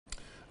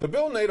The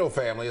Bill Naito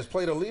family has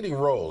played a leading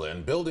role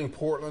in building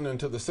Portland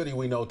into the city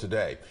we know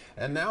today.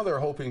 And now they're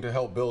hoping to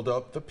help build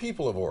up the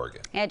people of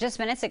Oregon. Yeah, just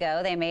minutes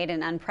ago, they made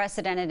an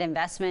unprecedented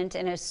investment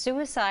in a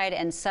suicide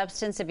and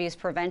substance abuse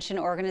prevention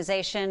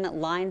organization,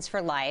 Lines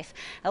for Life.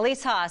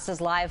 Elise Haas is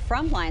live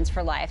from Lines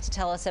for Life to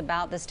tell us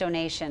about this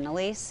donation.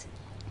 Elise?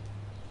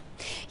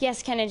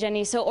 Yes, Ken and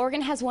Jenny. So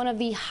Oregon has one of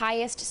the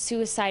highest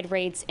suicide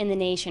rates in the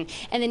nation,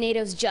 and the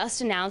Naitos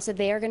just announced that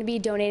they are going to be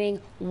donating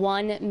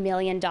 $1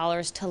 million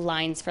to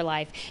Lines for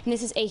Life. And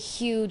this is a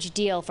huge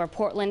deal for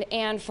Portland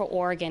and for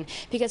Oregon,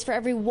 because for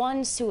every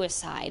one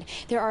suicide,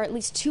 there are at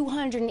least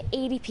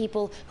 280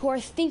 people who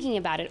are thinking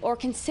about it or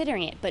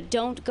considering it, but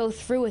don't go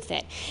through with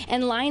it.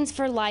 And Lines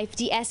for Life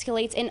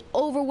de-escalates an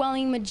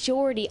overwhelming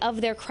majority of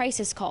their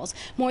crisis calls,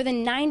 more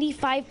than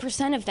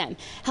 95% of them,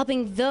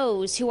 helping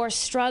those who are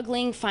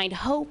struggling find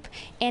hope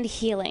and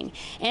healing.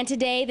 And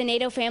today, the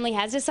Naito family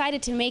has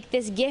decided to make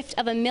this gift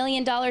of $1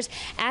 million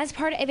as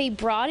part of a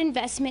broad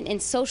investment in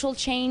social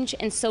change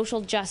and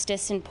social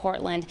justice in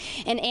Portland.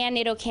 And Ann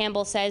Naito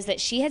Campbell says that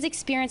she has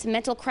experienced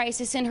mental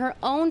crisis in her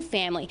own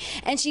family,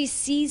 and she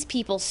sees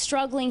people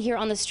struggling here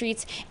on the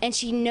streets, and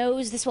she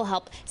knows this will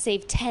help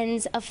save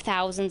tens of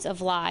thousands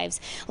of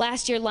lives.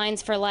 Last year,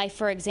 Lines for Life,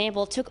 for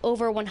example, took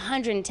over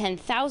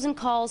 110,000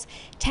 calls,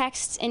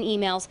 texts, and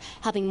emails,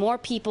 helping more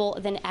people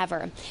than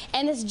ever.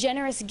 And this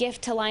generous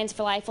gift to Lines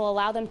for Life will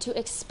allow them to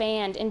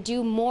expand and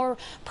do more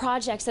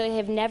projects that they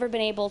have never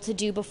been able to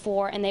do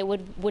before, and they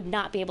would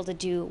not be able to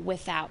do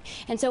without.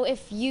 And so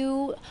if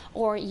you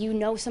or you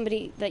know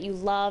somebody that you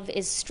love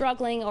is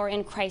struggling or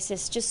in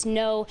crisis, just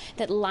know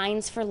that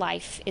Lines for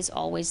Life is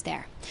always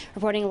there.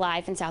 Reporting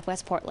live in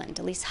Southwest Portland,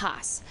 Elise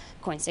Haas,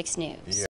 KOIN 6 News. Yeah.